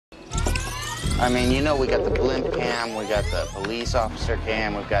I mean, you know, we got the blimp cam, we got the police officer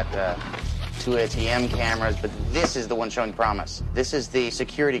cam, we've got two ATM cameras, but this is the one showing promise. This is the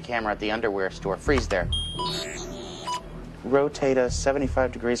security camera at the underwear store. Freeze there. Rotate us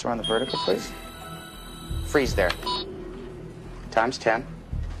 75 degrees around the vertical, please. Freeze there. Times 10.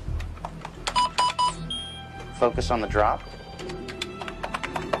 Focus on the drop.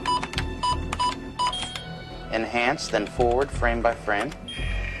 Enhance, then forward, frame by frame.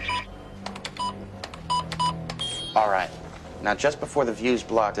 All right. Now, just before the view's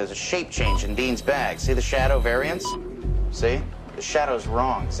blocked, there's a shape change in Dean's bag. See the shadow variance? See? The shadow's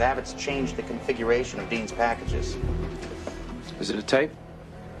wrong. Zavit's changed the configuration of Dean's packages. Is it a tape?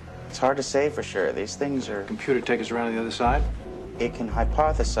 It's hard to say for sure. These things are... Computer take us around to the other side? It can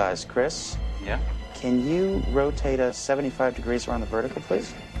hypothesize, Chris. Yeah? Can you rotate us 75 degrees around the vertical,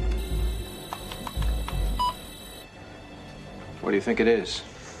 please? What do you think it is?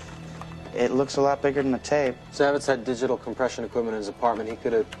 It looks a lot bigger than the tape. Zavitz had digital compression equipment in his apartment. He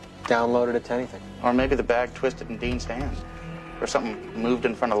could have downloaded it to anything. Or maybe the bag twisted in Dean's hand. Or something moved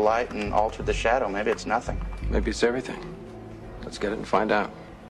in front of the light and altered the shadow. Maybe it's nothing. Maybe it's everything. Let's get it and find out.